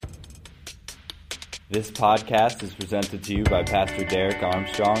This podcast is presented to you by Pastor Derek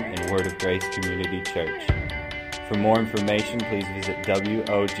Armstrong and Word of Grace Community Church. For more information, please visit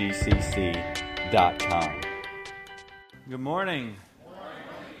wogcc.com. Good morning.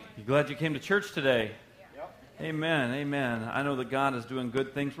 You glad you came to church today? Yep. Amen, amen. I know that God is doing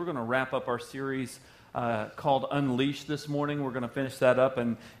good things. We're going to wrap up our series called Unleash this morning. We're going to finish that up.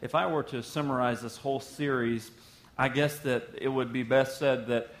 And if I were to summarize this whole series, I guess that it would be best said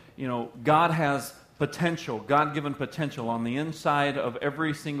that, God has potential, God-given potential on the inside of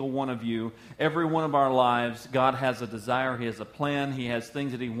every single one of you, every one of our lives. God has a desire, He has a plan, He has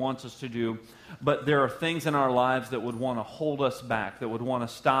things that He wants us to do, but there are things in our lives that would want to hold us back, that would want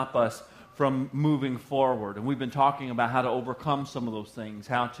to stop us from moving forward. And we've been talking about how to overcome some of those things,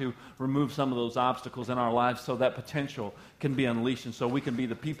 how to remove some of those obstacles in our lives so that potential can be unleashed, and so we can be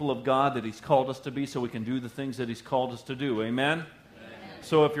the people of God that He's called us to be, so we can do the things that He's called us to do. Amen? Amen.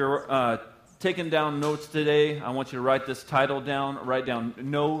 So if you're taking down notes today, I want you to write this title down. Write down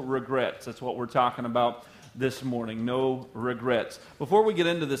No Regrets. That's what we're talking about this morning. No regrets. Before we get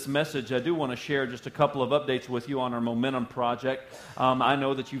into this message, I do want to share just a couple of updates with you on our Momentum Project. I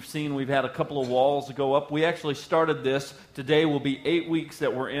know that you've seen we've had a couple of walls go up. We actually started this. Today will be 8 weeks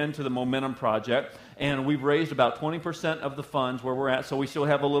that we're into the Momentum Project. And we've raised about 20% of the funds where we're at, so we still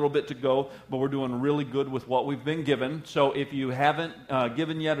have a little bit to go, but we're doing really good with what we've been given. So if you haven't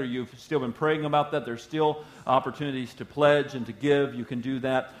given yet, or you've still been praying about that, there's still opportunities to pledge and to give. You can do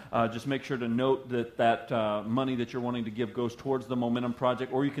that. Just make sure to note that money that you're wanting to give goes towards the Momentum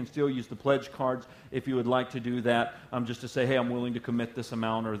Project, or you can still use the pledge cards if you would like to do that, just to say, hey, I'm willing to commit this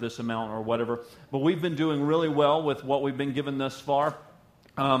amount or whatever. But we've been doing really well with what we've been given thus far.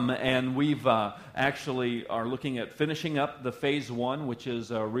 And we've actually are looking at finishing up the phase one, which is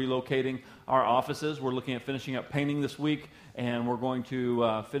relocating our offices. We're looking at finishing up painting this week, and we're going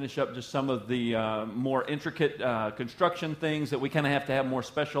to finish up just some of the more intricate construction things that we kind of have to have more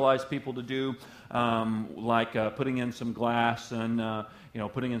specialized people to do, like putting in some glass and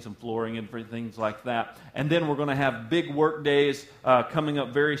putting in some flooring and things like that. And then we're going to have big work days coming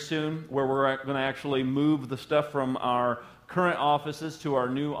up very soon, where we're going to actually move the stuff from our current offices to our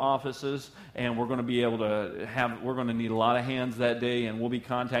new offices, and we're going to be able to we're going to need a lot of hands that day, and we'll be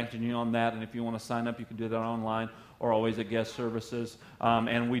contacting you on that. And if you want to sign up, you can do that online or always at guest services.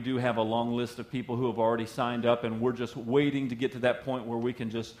 And we do have a long list of people who have already signed up, and we're just waiting to get to that point where we can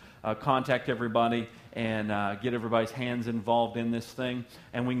just contact everybody and get everybody's hands involved in this thing,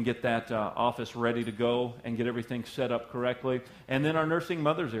 and we can get that office ready to go and get everything set up correctly. And then our nursing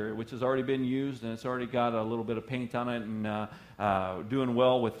mothers area, which has already been used, and it's already got a little bit of paint on it, and doing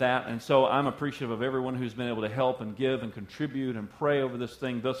well with that. And so I'm appreciative of everyone who's been able to help and give and contribute and pray over this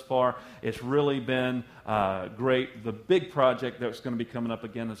thing thus far. It's really been great. The big project that's going to be coming up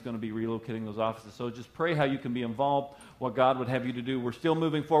again is going to be relocating those offices. So just pray how you can be involved, what God would have you to do. We're still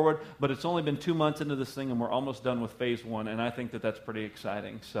moving forward, but it's only been 2 months into this thing, and we're almost done with phase one, and I think that that's pretty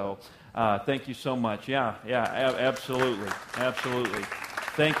exciting. So thank you so much. Yeah, absolutely.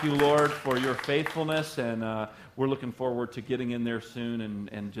 Thank you, Lord, for your faithfulness, and we're looking forward to getting in there soon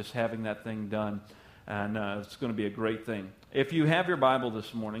and just having that thing done, and it's going to be a great thing. If you have your Bible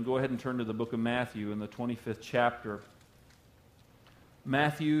this morning, go ahead and turn to the book of Matthew in the 25th chapter.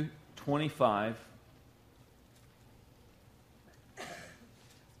 Matthew 25.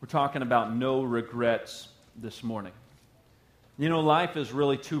 We're talking about no regrets this morning. Life is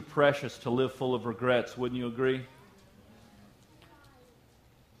really too precious to live full of regrets, wouldn't you agree?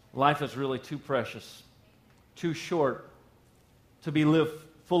 Life is really too precious, too short to be lived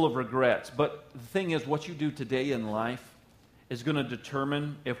full of regrets. But the thing is, what you do today in life is going to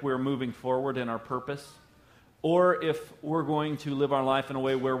determine if we're moving forward in our purpose, or if we're going to live our life in a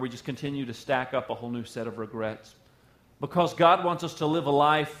way where we just continue to stack up a whole new set of regrets. Because God wants us to live a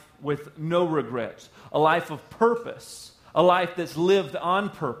life with no regrets, a life of purpose, a life that's lived on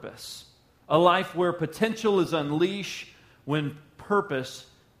purpose, a life where potential is unleashed when purpose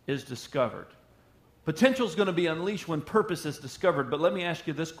is discovered. Potential is going to be unleashed when purpose is discovered, but let me ask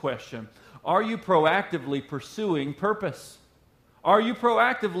you this question. Are you proactively pursuing purpose? Are you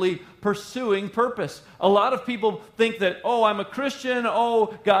proactively pursuing purpose? A lot of people think that, I'm a Christian,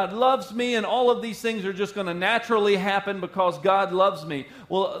 God loves me, and all of these things are just going to naturally happen because God loves me.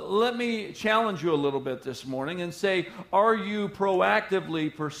 Well, let me challenge you a little bit this morning and say, are you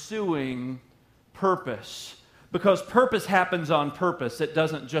proactively pursuing purpose? Because purpose happens on purpose. It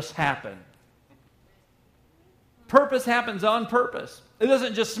doesn't just happen. Purpose happens on purpose. It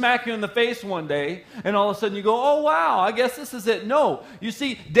doesn't just smack you in the face one day and all of a sudden you go, oh wow, I guess this is it. No. You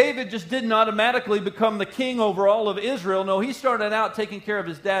see, David just didn't automatically become the king over all of Israel. No, he started out taking care of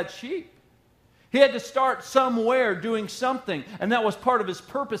his dad's sheep. He had to start somewhere doing something, and that was part of his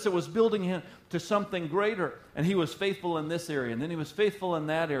purpose. It was building him to something greater. And he was faithful in this area, and then he was faithful in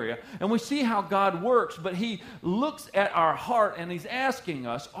that area. And we see how God works, but he looks at our heart, and he's asking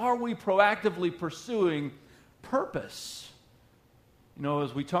us, are we proactively pursuing purpose? You know,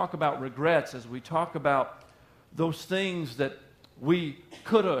 as we talk about regrets, as we talk about those things that we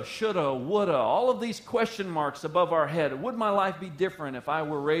coulda, shoulda, woulda, all of these question marks above our head. Would my life be different if I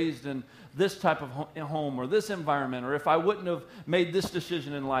were raised in this type of home or this environment, or if I wouldn't have made this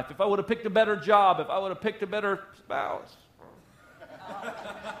decision in life, if I would have picked a better job, if I would have picked a better spouse?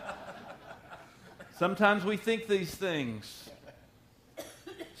 Sometimes we think these things.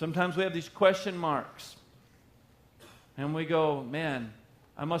 Sometimes we have these question marks. And we go, man,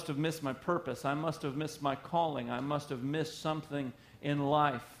 I must have missed my purpose. I must have missed my calling. I must have missed something in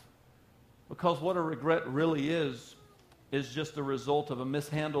life. Because what a regret really is just the result of a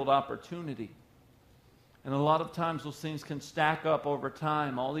mishandled opportunity. And a lot of times those things can stack up over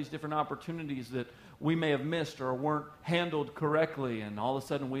time. All these different opportunities that we may have missed or weren't handled correctly. And all of a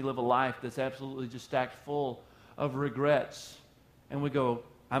sudden we live a life that's absolutely just stacked full of regrets. And we go,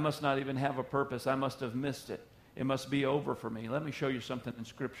 I must not even have a purpose. I must have missed it. It must be over for me. Let me show you something in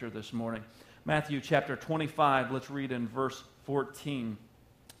Scripture this morning. Matthew chapter 25, let's read in verse 14.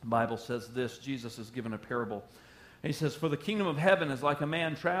 The Bible says this. Jesus is given a parable. He says, for the kingdom of heaven is like a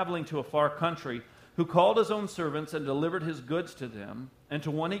man traveling to a far country, who called his own servants and delivered his goods to them. And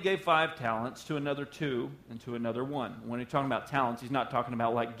to one he gave 5 talents, to another 2, and to another 1. When he's talking about talents, he's not talking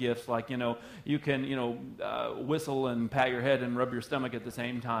about like gifts, like, you can, whistle and pat your head and rub your stomach at the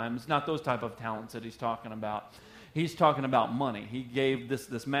same time. It's not those type of talents that he's talking about. He's talking about money. He gave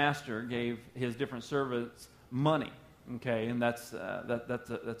this master gave his different servants money. Okay, and that's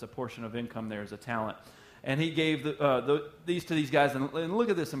a portion of income there as a talent. And he gave these to these guys. And look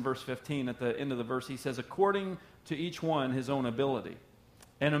at this in verse 15 at the end of the verse. He says, according to each one his own ability.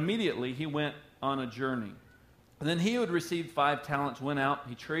 And immediately he went on a journey. And then he who had received 5 talents went out.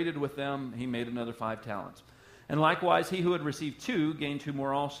 He traded with them. He made another 5 talents. And likewise he who had received 2 gained 2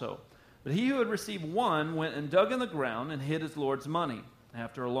 more also. But he who had received 1 went and dug in the ground and hid his Lord's money.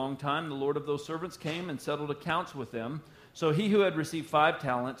 After a long time the Lord of those servants came and settled accounts with them. So he who had received 5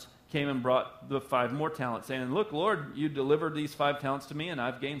 talents came and brought the 5 more talents, saying, look, Lord, you delivered these 5 talents to me, and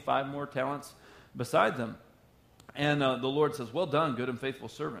I've gained 5 more talents beside them. And the Lord says, well done, good and faithful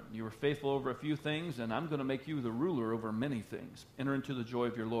servant. You were faithful over a few things, and I'm going to make you the ruler over many things. Enter into the joy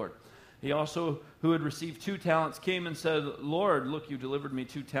of your Lord. He also, who had received 2 talents, came and said, Lord, look, you delivered me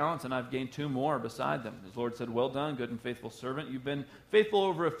 2 talents, and I've gained 2 more beside them. His Lord said, well done, good and faithful servant. You've been faithful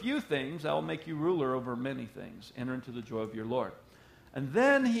over a few things. I will make you ruler over many things. Enter into the joy of your Lord. And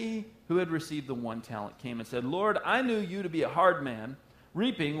then he who had received the 1 talent came and said, Lord, I knew you to be a hard man,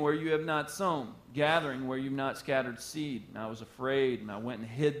 reaping where you have not sown, gathering where you've not scattered seed. And I was afraid, and I went and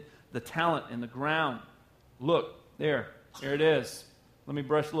hid the talent in the ground. Look, there it is. Let me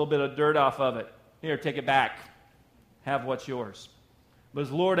brush a little bit of dirt off of it. Here, take it back. Have what's yours. But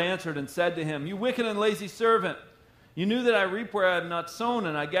his Lord answered and said to him, you wicked and lazy servant, you knew that I reap where I have not sown,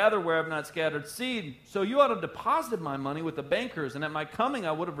 and I gather where I have not scattered seed. So you ought to have deposited my money with the bankers, and at my coming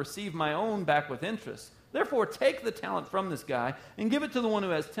I would have received my own back with interest. Therefore take the talent from this guy, and give it to the one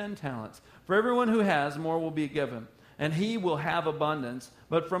who has 10 talents. For everyone who has, more will be given, and he will have abundance.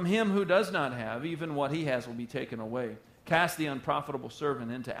 But from him who does not have, even what he has will be taken away. Cast the unprofitable servant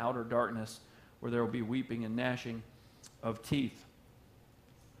into outer darkness, where there will be weeping and gnashing of teeth.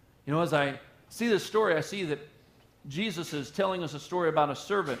 You know, as I see this story, I see that Jesus is telling us a story about a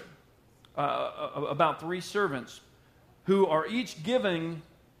servant, about 3 servants who are each been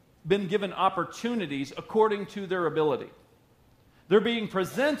given opportunities according to their ability. They're being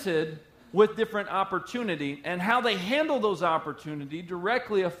presented with different opportunity, and how they handle those opportunities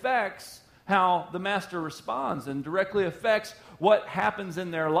directly affects how the master responds and directly affects what happens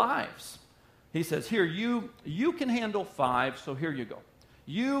in their lives. He says, here, you can handle 5, so here you go.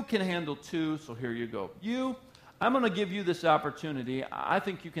 You can handle 2, so here you go. I'm going to give you this opportunity. I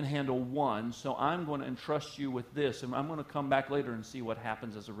think you can handle 1, so I'm going to entrust you with this, and I'm going to come back later and see what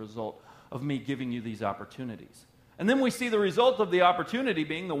happens as a result of me giving you these opportunities. And then we see the result of the opportunity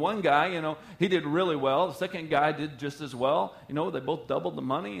being the one guy, he did really well. The second guy did just as well. They both doubled the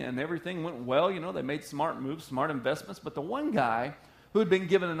money and everything went well. They made smart moves, smart investments. But the one guy who had been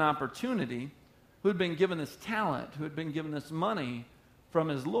given an opportunity, who had been given this talent, who had been given this money from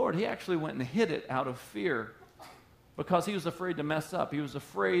his Lord, he actually went and hid it out of fear. Because he was afraid to mess up. He was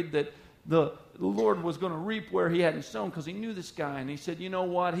afraid that the Lord was going to reap where he hadn't sown, because he knew this guy. And he said, you know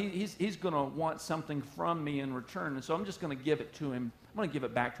what? He's going to want something from me in return. And so I'm just going to give it to him I'm going to give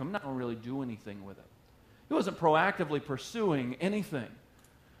it back to him. I'm not going to really do anything with it. He wasn't proactively pursuing anything.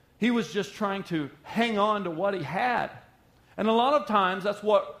 He was just trying to hang on to what he had. And a lot of times, that's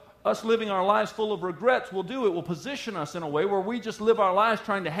what us living our lives full of regrets will do. It will position us in a way where we just live our lives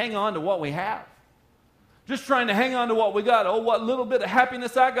trying to hang on to what we have. Just trying to hang on to what we got. Oh, what little bit of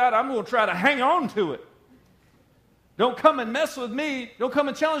happiness I got, I'm going to try to hang on to it. Don't come and mess with me. Don't come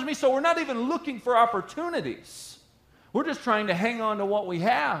and challenge me. So we're not even looking for opportunities. We're just trying to hang on to what we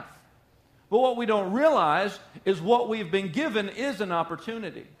have. But what we don't realize is what we've been given is an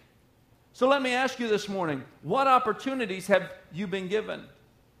opportunity. So let me ask you this morning, what opportunities have you been given?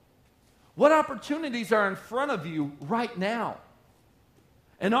 What opportunities are in front of you right now?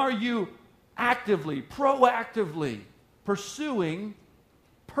 And are you actively, proactively pursuing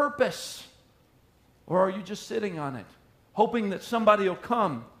purpose? Or are you just sitting on it, hoping that somebody will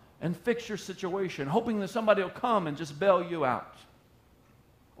come and fix your situation, hoping that somebody will come and just bail you out?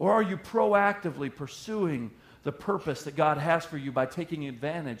 Or are you proactively pursuing the purpose that God has for you by taking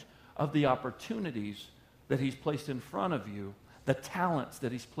advantage of the opportunities that He's placed in front of you, the talents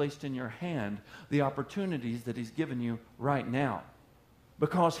that He's placed in your hand, the opportunities that He's given you right now?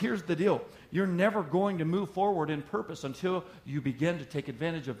 Because here's the deal. You're never going to move forward in purpose until you begin to take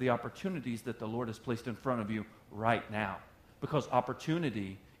advantage of the opportunities that the Lord has placed in front of you right now. Because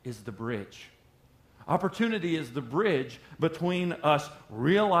opportunity is the bridge. Opportunity is the bridge between us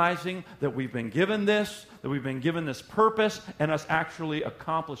realizing that we've been given this, that we've been given this purpose, and us actually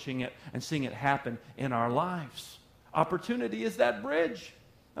accomplishing it and seeing it happen in our lives. Opportunity is that bridge.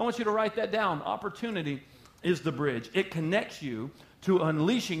 I want you to write that down. Opportunity is the bridge. It connects you to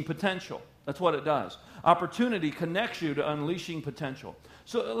unleashing potential. That's what it does. Opportunity connects you to unleashing potential.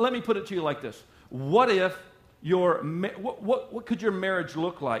 So let me put it to you like this. What if what could your marriage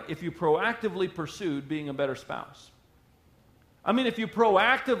look like if you proactively pursued being a better spouse? I mean, if you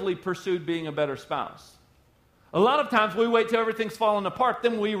proactively pursued being a better spouse. A lot of times we wait till everything's falling apart,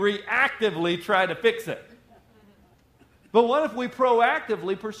 then we reactively try to fix it. But what if we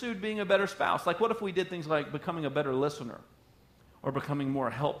proactively pursued being a better spouse? Like, what if we did things like becoming a better listener, or becoming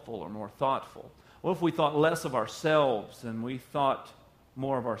more helpful or more thoughtful? What if we thought less of ourselves and we thought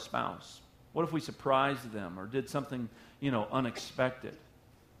more of our spouse? What if we surprised them or did something, unexpected?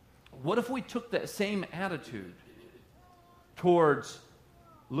 What if we took that same attitude towards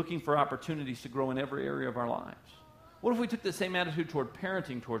looking for opportunities to grow in every area of our lives? What if we took the same attitude toward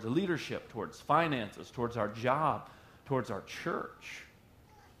parenting, towards leadership, towards finances, towards our job, towards our church?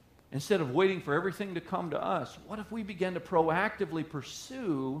 Instead of waiting for everything to come to us, what if we began to proactively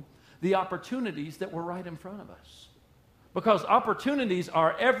pursue the opportunities that were right in front of us? Because opportunities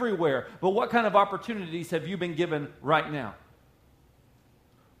are everywhere. But what kind of opportunities have you been given right now?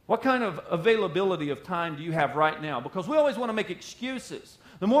 What kind of availability of time do you have right now? Because we always want to make excuses.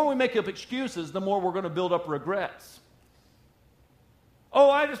 The more we make up excuses, the more we're going to build up regrets. Oh,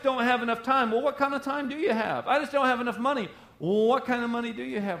 I just don't have enough time. Well, what kind of time do you have? I just don't have enough money. Well, what kind of money do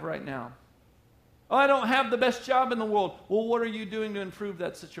you have right now? Oh, I don't have the best job in the world. Well, what are you doing to improve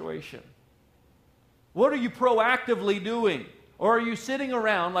that situation? What are you proactively doing? Or are you sitting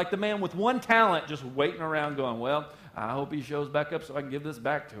around like the man with one talent just waiting around going, well, I hope he shows back up so I can give this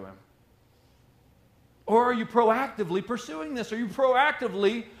back to him? Or are you proactively pursuing this? Are you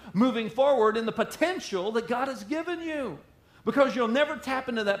proactively moving forward in the potential that God has given you? Because you'll never tap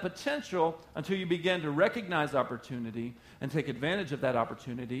into that potential until you begin to recognize opportunity and take advantage of that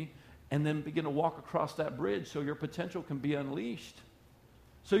opportunity and then begin to walk across that bridge so your potential can be unleashed.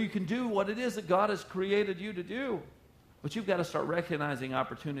 So you can do what it is that God has created you to do. But you've got to start recognizing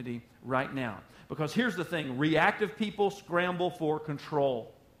opportunity right now. Because here's the thing, reactive people scramble for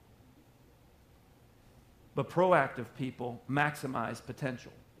control. But proactive people maximize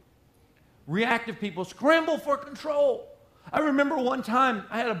potential. Reactive people scramble for control. I remember one time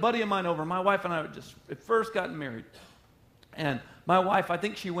I had a buddy of mine over. My wife and I had just at first gotten married. And my wife, I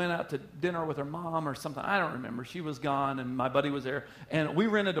think she went out to dinner with her mom or something. I don't remember. She was gone, and my buddy was there. And we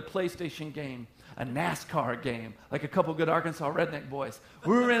rented a PlayStation game, a NASCAR game, like a couple good Arkansas redneck boys.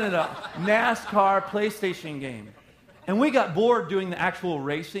 We rented a NASCAR PlayStation game. And we got bored doing the actual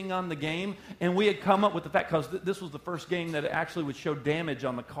racing on the game, and we had come up with the fact, because this was the first game that actually would show damage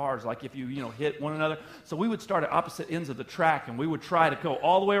on the cars, like if you hit one another. So we would start at opposite ends of the track, and we would try to go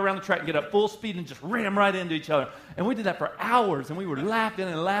all the way around the track and get up full speed and just ram right into each other. And we did that for hours, and we were laughing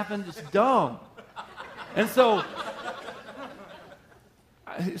and laughing, just dumb. And so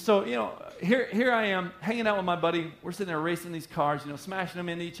here I am hanging out with my buddy. We're sitting there racing these cars, smashing them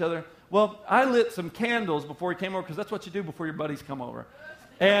into each other. Well, I lit some candles before he came over, because that's what you do before your buddies come over.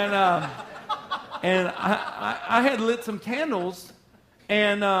 And I had lit some candles,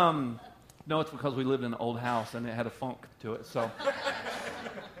 And no, it's because we lived in an old house and it had a funk to it. So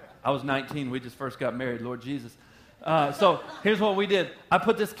I was 19. We just first got married, Lord Jesus. So here's what we did. I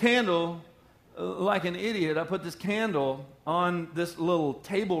put this candle, like an idiot, I put this candle on this little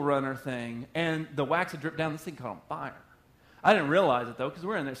table runner thing, and the wax had dripped down. This thing caught on fire. I didn't realize it, though, because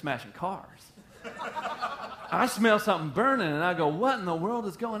we're in there smashing cars. I smell something burning, and I go, what in the world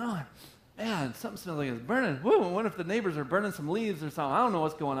is going on? Man, something smells like it's burning. Whoa, I wonder if the neighbors are burning some leaves or something. I don't know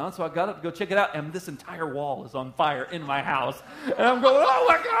what's going on. So I got up to go check it out, and this entire wall is on fire in my house. And I'm going, oh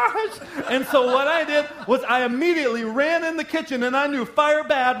my gosh. And so what I did was I immediately ran in the kitchen, and I knew fire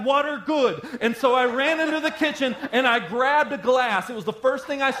bad, water good. And so I ran into the kitchen, and I grabbed a glass. It was the first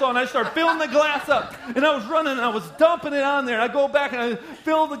thing I saw, and I started filling the glass up. And I was running, and I was dumping it on there. And I go back, and I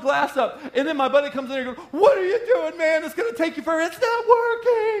fill the glass up. And then my buddy comes in and goes, what are you doing, man? It's going to take you forever. It's not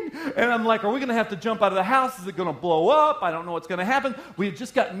working. And I'm like, are we going to have to jump out of the house? Is it going to blow up? I don't know what's going to happen. We had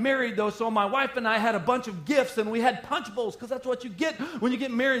just gotten married, though, so my wife and I had a bunch of gifts, and we had punch bowls, because that's what you get when you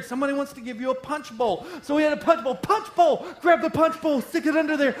get married. Somebody wants to give you a punch bowl. So we had a punch bowl. Punch bowl! Grab the punch bowl, stick it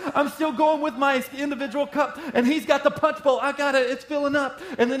under there. I'm still going with my individual cup, and he's got the punch bowl. I got it. It's filling up.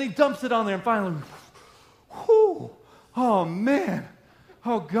 And then he dumps it on there, and finally, whew, oh, man.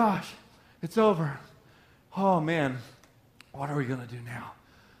 Oh, gosh. It's over. Oh, man. What are we going to do now?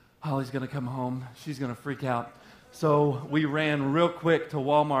 Holly's going to come home. She's going to freak out. So we ran real quick to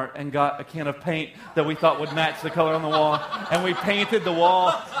Walmart and got a can of paint that we thought would match the color on the wall. And we painted the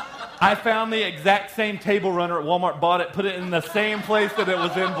wall. I found the exact same table runner at Walmart, bought it, put it in the same place that it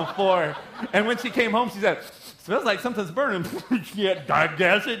was in before. And when she came home, she said, smells like something's burning. Yeah, I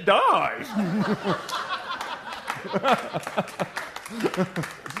guess it does.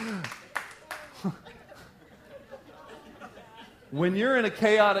 When you're in a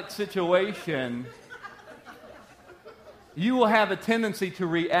chaotic situation, you will have a tendency to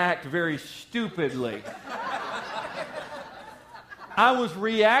react very stupidly. I was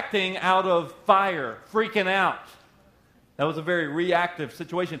reacting out of fire, freaking out. That was a very reactive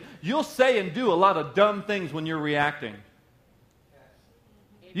situation. You'll say and do a lot of dumb things when you're reacting.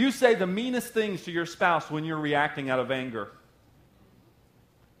 You say the meanest things to your spouse when you're reacting out of anger.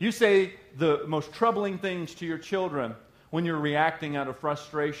 You say the most troubling things to your children when you're reacting out of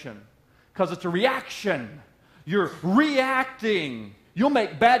frustration. Because it's a reaction. You're reacting. You'll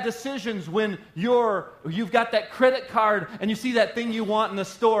make bad decisions when you've got that credit card and you see that thing you want in the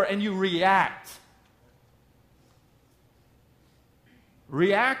store and you react.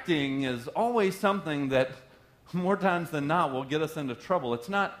 Reacting is always something that more times than not will get us into trouble. It's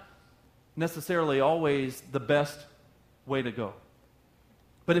not necessarily always the best way to go.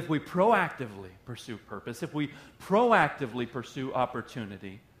 But if we proactively pursue purpose, if we proactively pursue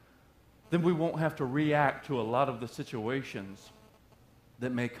opportunity, then we won't have to react to a lot of the situations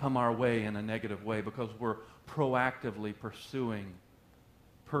that may come our way in a negative way because we're proactively pursuing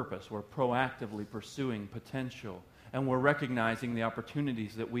purpose. We're proactively pursuing potential. And we're recognizing the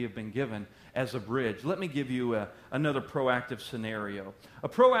opportunities that we have been given as a bridge. Let me give you another proactive scenario. A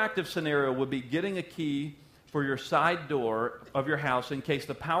proactive scenario would be getting a key for your side door of your house in case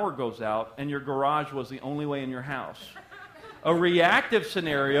the power goes out and your garage was the only way in your house. A reactive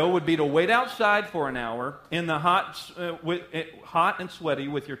scenario would be to wait outside for an hour in the hot and sweaty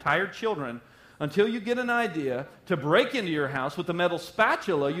with your tired children until you get an idea to break into your house with the metal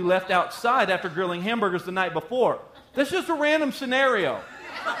spatula you left outside after grilling hamburgers the night before. That's just a random scenario.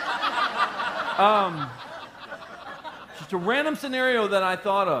 Just a random scenario that I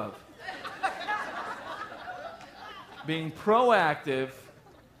thought of. Being proactive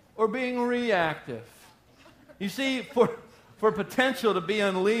or being reactive. You see, for potential to be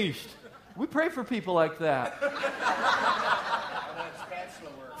unleashed, we pray for people like that.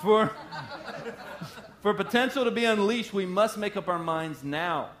 For potential to be unleashed, we must make up our minds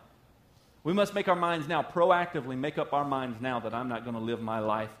now. We must make our minds now, proactively make up our minds now that I'm not going to live my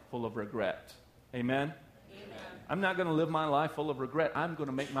life full of regret. Amen? I'm not going to live my life full of regret. I'm going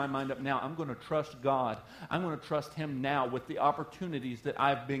to make my mind up now. I'm going to trust God. I'm going to trust Him now with the opportunities that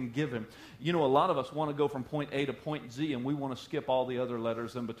I've been given. You know, a lot of us want to go from point A to point Z, and we want to skip all the other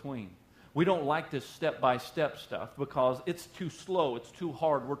letters in between. We don't like this step-by-step stuff because it's too slow. It's too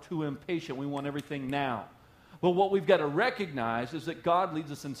hard. We're too impatient. We want everything now. But what we've got to recognize is that God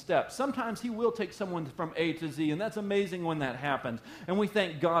leads us in steps. Sometimes He will take someone from A to Z, and that's amazing when that happens. And we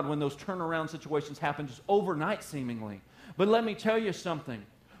thank God when those turnaround situations happen just overnight, seemingly. But let me tell you something.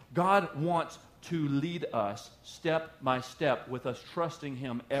 God wants to lead us step by step with us trusting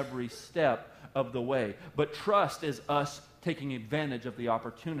Him every step of the way. But trust is us taking advantage of the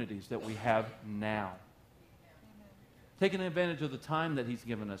opportunities that we have now. taking advantage of the time that He's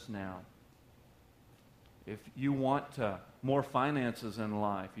given us now. If you want more finances in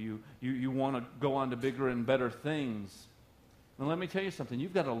life, you want to go on to bigger and better things, then let me tell you something.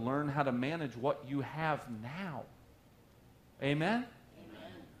 You've got to learn how to manage what you have now. Amen?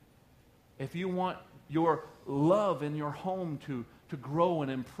 Amen. If you want your love in your home to grow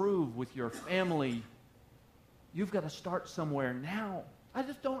and improve with your family, you've got to start somewhere now. I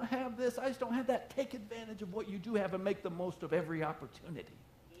just don't have this. I just don't have that. Take advantage of what you do have and make the most of every opportunity.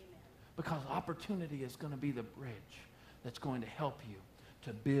 Amen. Because opportunity is going to be the bridge that's going to help you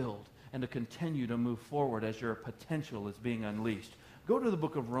to build and to continue to move forward as your potential is being unleashed. Go to the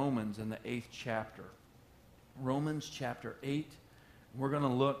book of Romans in the 8th chapter. Romans chapter 8. We're going to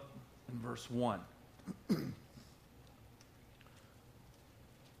look in verse 1.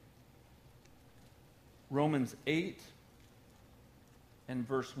 Romans 8 and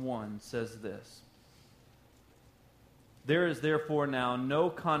verse 1 says this. There is therefore now no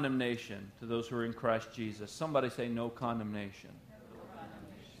condemnation to those who are in Christ Jesus. Somebody say no condemnation. No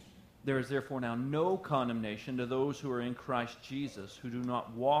condemnation. There is therefore now no condemnation to those who are in Christ Jesus, who do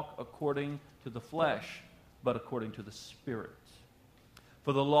not walk according to the flesh, but according to the Spirit.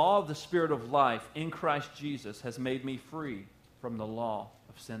 For the law of the Spirit of life in Christ Jesus has made me free from the law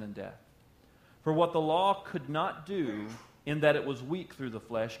of sin and death. For what the law could not do, in that it was weak through the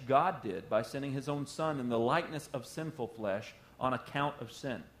flesh, God did by sending His own Son in the likeness of sinful flesh on account of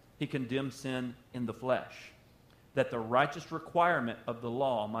sin. He condemned sin in the flesh, that the righteous requirement of the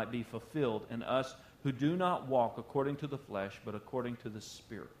law might be fulfilled in us who do not walk according to the flesh, but according to the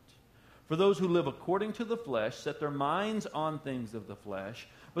Spirit. For those who live according to the flesh set their minds on things of the flesh,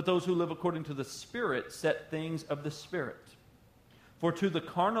 but those who live according to the Spirit set things of the Spirit. For to the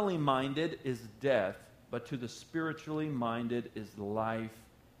carnally minded is death, but to the spiritually minded is life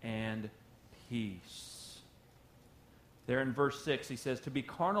and peace. There in verse 6, he says, to be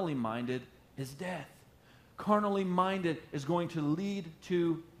carnally minded is death. Carnally minded is going to lead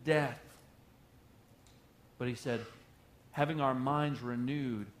to death. But he said, having our minds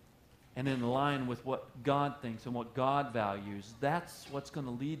renewed and in line with what God thinks and what God values, that's what's going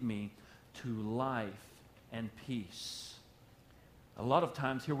to lead me to life and peace. A lot of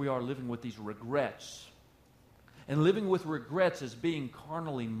times here we are living with these regrets. And living with regrets is being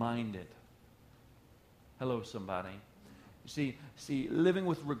carnally minded. Hello, somebody. You see, living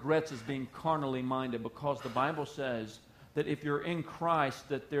with regrets is being carnally minded, because the Bible says that if you're in Christ,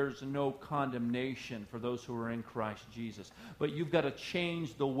 that there's no condemnation for those who are in Christ Jesus. But you've got to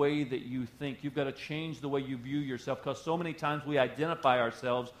change the way that you think. You've got to change the way you view yourself, because so many times we identify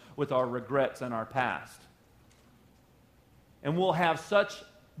ourselves with our regrets and our past. And we'll have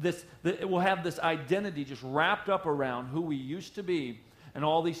this identity just wrapped up around who we used to be and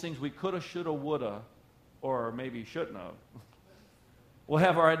all these things we coulda, shoulda, woulda, or maybe shouldn't have. We'll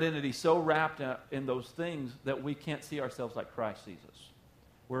have our identity so wrapped in those things that we can't see ourselves like Christ sees us.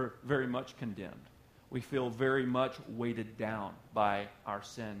 We're very much condemned. We feel very much weighted down by our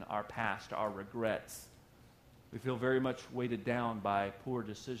sin, our past, our regrets. We feel very much weighted down by poor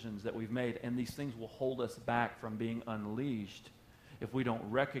decisions that we've made, and these things will hold us back from being unleashed if we don't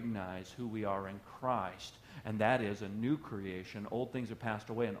recognize who we are in Christ, and that is a new creation. Old things have passed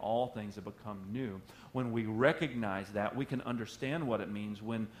away, and all things have become new. When we recognize that, we can understand what it means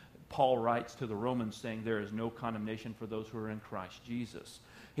when Paul writes to the Romans saying there is no condemnation for those who are in Christ Jesus.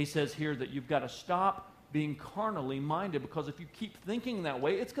 He says here that you've got to stop being carnally minded, because if you keep thinking that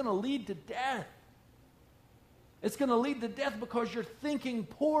way, it's going to lead to death. It's going to lead to death because you're thinking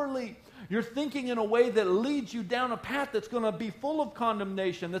poorly. You're thinking in a way that leads you down a path that's going to be full of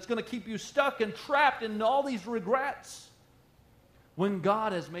condemnation, that's going to keep you stuck and trapped in all these regrets. When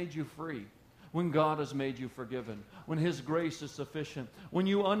God has made you free, when God has made you forgiven, when His grace is sufficient, when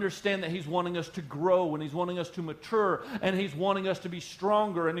you understand that He's wanting us to grow and He's wanting us to mature and He's wanting us to be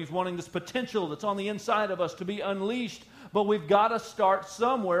stronger and He's wanting this potential that's on the inside of us to be unleashed. But we've got to start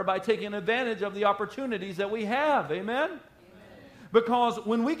somewhere by taking advantage of the opportunities that we have. Amen? Amen? Because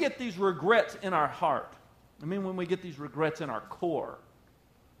when we get these regrets in our heart, when we get these regrets in our core,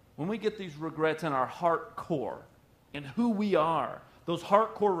 when we get these regrets in our heart core, in who we are, those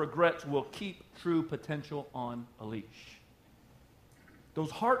heart core regrets will keep true potential on a leash.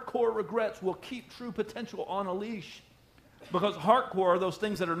 Those heart core regrets will keep true potential on a leash. Because heart core are those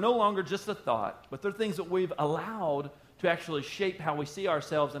things that are no longer just a thought, but they're things that we've allowed to actually shape how we see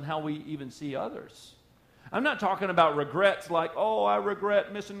ourselves and how we even see others. I'm not talking about regrets like, oh, I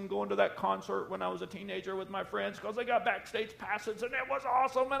regret missing going to that concert when I was a teenager with my friends because they got backstage passes and it was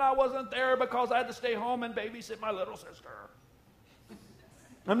awesome and I wasn't there because I had to stay home and babysit my little sister.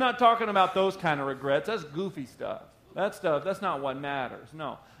 I'm not talking about those kind of regrets. That's goofy stuff. That stuff, that's not what matters.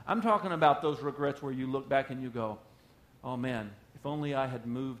 No. I'm talking about those regrets where you look back and you go, oh man, if only I had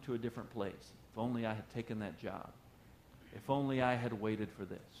moved to a different place. If only I had taken that job. If only I had waited for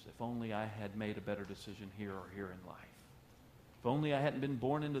this. If only I had made a better decision here or here in life. If only I hadn't been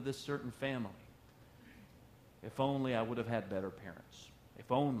born into this certain family. If only I would have had better parents.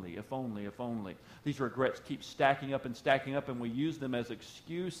 If only, if only, if only. These regrets keep stacking up, and we use them as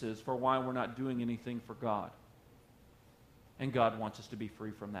excuses for why we're not doing anything for God. And God wants us to be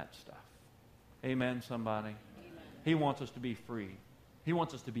free from that stuff. Amen, somebody? Amen. He wants us to be free. He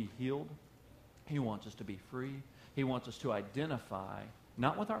wants us to be healed. He wants us to be free. He wants us to identify,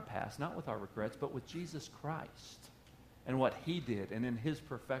 not with our past, not with our regrets, but with Jesus Christ and what He did and in His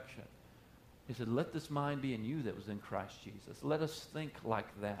perfection. He said, let this mind be in you that was in Christ Jesus. Let us think like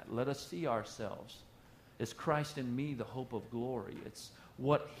that. Let us see ourselves as Christ in me, the hope of glory. It's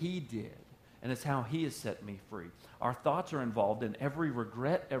what He did, and it's how He has set me free. Our thoughts are involved in every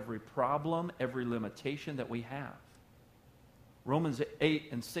regret, every problem, every limitation that we have. Romans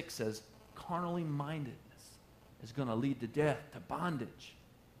 8:6 says, carnally mindedness is going to lead to death, to bondage.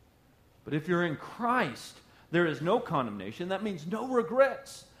 But if you're in Christ, there is no condemnation. That means no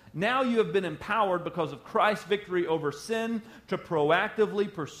regrets. Now you have been empowered because of Christ's victory over sin to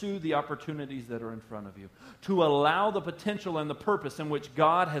proactively pursue the opportunities that are in front of you, to allow the potential and the purpose in which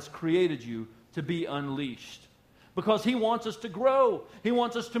God has created you to be unleashed. Because He wants us to grow. He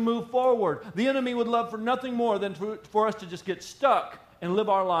wants us to move forward. The enemy would love for nothing more than for us to just get stuck and live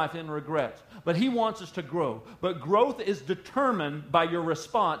our life in regrets. But He wants us to grow. But growth is determined by your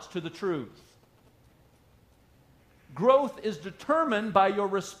response to the truth. Growth is determined by your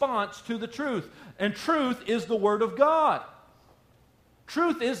response to the truth. And truth is the Word of God.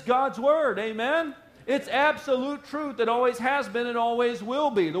 Truth is God's Word. Amen? It's absolute truth. It always has been and always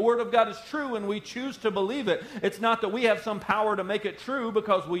will be. The Word of God is true and we choose to believe it. It's not that we have some power to make it true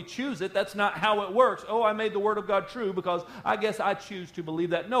because we choose it. That's not how it works. Oh, I made the Word of God true because I guess I choose to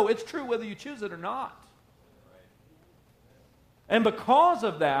believe that. No, it's true whether you choose it or not. And because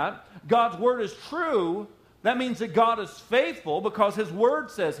of that, God's Word is true. That means that God is faithful because His Word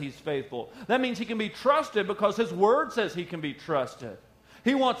says He's faithful. That means He can be trusted because His Word says He can be trusted.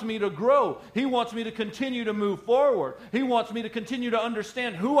 He wants me to grow. He wants me to continue to move forward. He wants me to continue to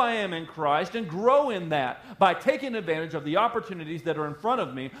understand who I am in Christ and grow in that by taking advantage of the opportunities that are in front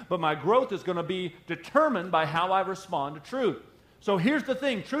of me. But my growth is going to be determined by how I respond to truth. So here's the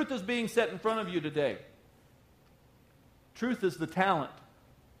thing. Truth is being set in front of you today. Truth is the talent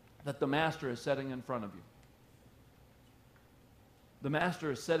that the Master is setting in front of you. The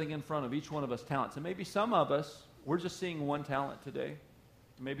Master is setting in front of each one of us talents. And maybe some of us, we're just seeing one talent today.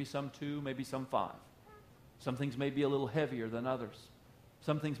 Maybe some 2, maybe some 5. Some things may be a little heavier than others.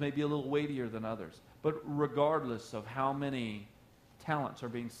 Some things may be a little weightier than others. But regardless of how many talents are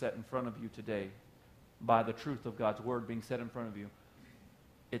being set in front of you today by the truth of God's Word being set in front of you,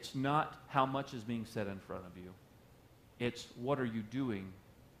 it's not how much is being set in front of you. It's what are you doing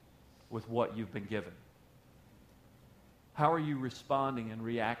with what you've been given. How are you responding and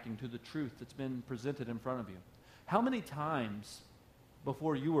reacting to the truth that's been presented in front of you? How many times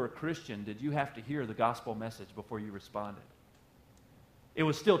before you were a Christian did you have to hear the gospel message before you responded? It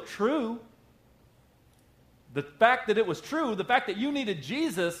was still true. The fact that it was true, the fact that you needed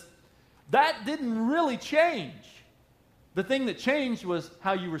Jesus, that didn't really change. The thing that changed was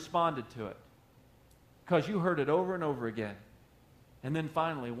how you responded to it. Because you heard it over and over again. And then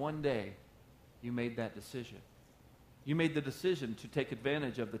finally, one day, you made that decision. You made the decision to take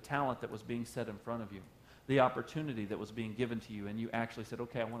advantage of the talent that was being set in front of you, the opportunity that was being given to you, and you actually said,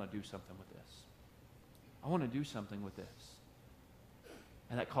 okay, I want to do something with this. I want to do something with this.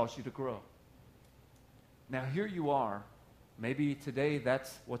 And that caused you to grow. Now here you are. Maybe today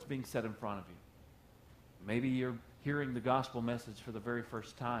that's what's being said in front of you. Maybe you're hearing the gospel message for the very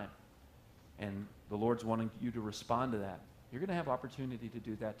first time, and the Lord's wanting you to respond to that. You're going to have opportunity to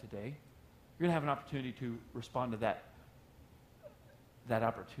do that today. You're going to have an opportunity to respond to that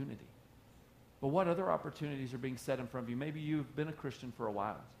opportunity. But what other opportunities are being set in front of you? Maybe you've been a Christian for a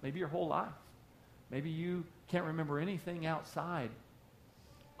while. Maybe your whole life. Maybe you can't remember anything outside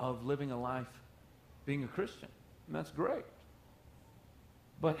of living a life being a Christian. And that's great.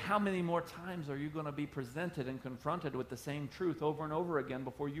 But how many more times are you going to be presented and confronted with the same truth over and over again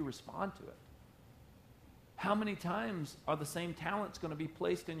before you respond to it? How many times are the same talents going to be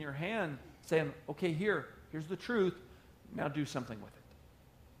placed in your hand saying, okay, here's the truth, now do something with it.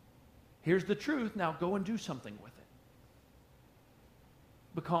 Here's the truth, now go and do something with it.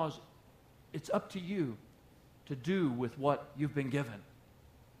 Because it's up to you to do with what you've been given.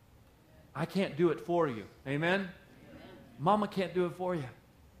 I can't do it for you. Amen? Mama can't do it for you.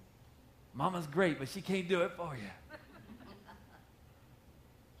 Mama's great, but she can't do it for you.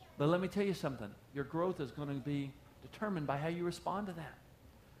 But let me tell you something. Your growth is going to be determined by how you respond to that.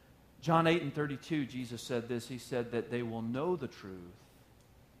 John 8:32, Jesus said this. He said that they will know the truth,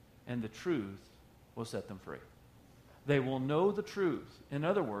 and the truth will set them free. They will know the truth. In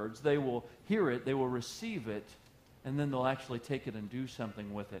other words, they will hear it, they will receive it, and then they'll actually take it and do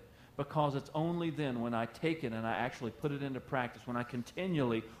something with it. Because it's only then when I take it and I actually put it into practice, when I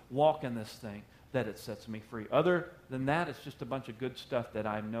continually walk in this thing, that it sets me free. Other than that, it's just a bunch of good stuff that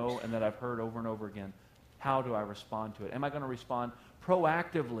I know and that I've heard over and over again. How do I respond to it? Am I going to respond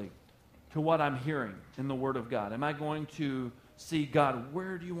proactively to what I'm hearing in the Word of God? Am I going to see, God,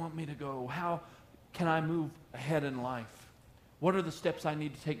 where do you want me to go? How can I move ahead in life? What are the steps I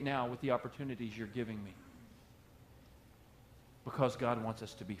need to take now with the opportunities you're giving me? Because God wants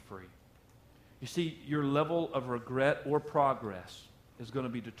us to be free. You see, your level of regret or progress is going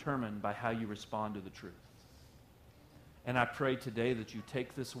to be determined by how you respond to the truth. And I pray today that you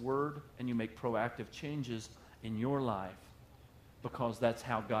take this word and you make proactive changes in your life, because that's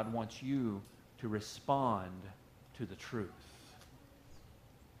how God wants you to respond to the truth.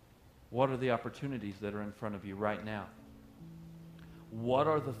 What are the opportunities that are in front of you right now? What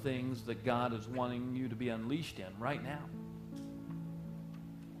are the things that God is wanting you to be unleashed in right now?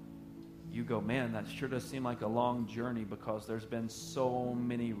 You go, man, that sure does seem like a long journey, because there's been so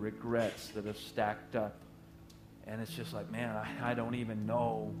many regrets that have stacked up. And it's just like, man, I don't even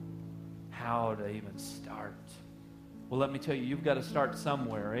know how to even start. Well, let me tell you, you've got to start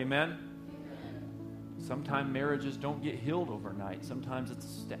somewhere. Amen? Sometimes marriages don't get healed overnight. Sometimes it's a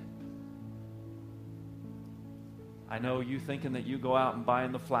step. I know you thinking that you go out and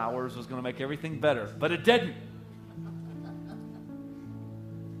buying the flowers was going to make everything better, but it didn't.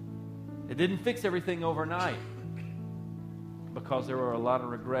 It didn't fix everything overnight, because there were a lot of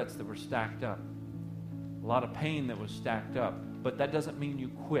regrets that were stacked up, a lot of pain that was stacked up. But that doesn't mean you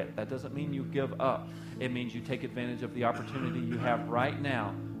quit. That doesn't mean you give up. It means you take advantage of the opportunity you have right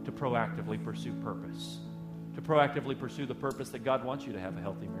now to proactively pursue purpose, to proactively pursue the purpose that God wants you to have a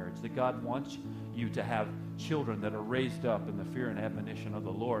healthy marriage, that God wants you to have children that are raised up in the fear and admonition of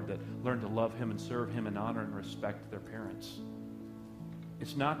the Lord, that learn to love Him and serve Him and honor and respect their parents.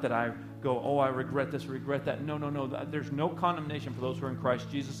 It's not that I go, oh, I regret this, regret that. No. There's no condemnation for those who are in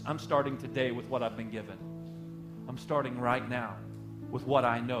Christ Jesus. I'm starting today with what I've been given. I'm starting right now with what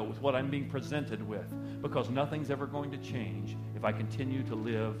I know, with what I'm being presented with, because nothing's ever going to change if I continue to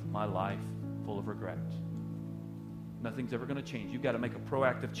live my life full of regret. Nothing's ever going to change. You've got to make a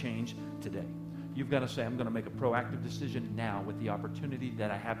proactive change today. You've got to say, I'm going to make a proactive decision now with the opportunity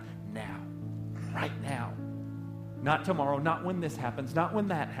that I have now, right now. Not tomorrow, not when this happens, not when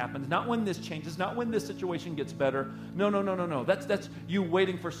that happens, not when this changes, not when this situation gets better. No. That's you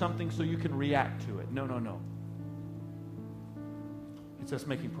waiting for something so you can react to it. No. It's us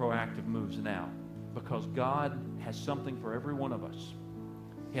making proactive moves now, because God has something for every one of us.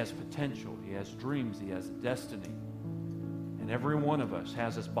 He has potential. He has dreams. He has destiny. And every one of us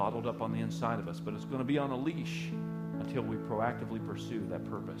has this bottled up on the inside of us, but it's going to be on a leash until we proactively pursue that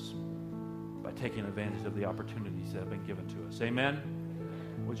purpose by taking advantage of the opportunities that have been given to us. Amen?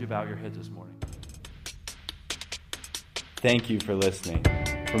 Would you bow your heads this morning? Thank you for listening.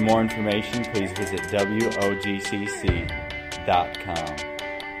 For more information, please visit WOGCC.com.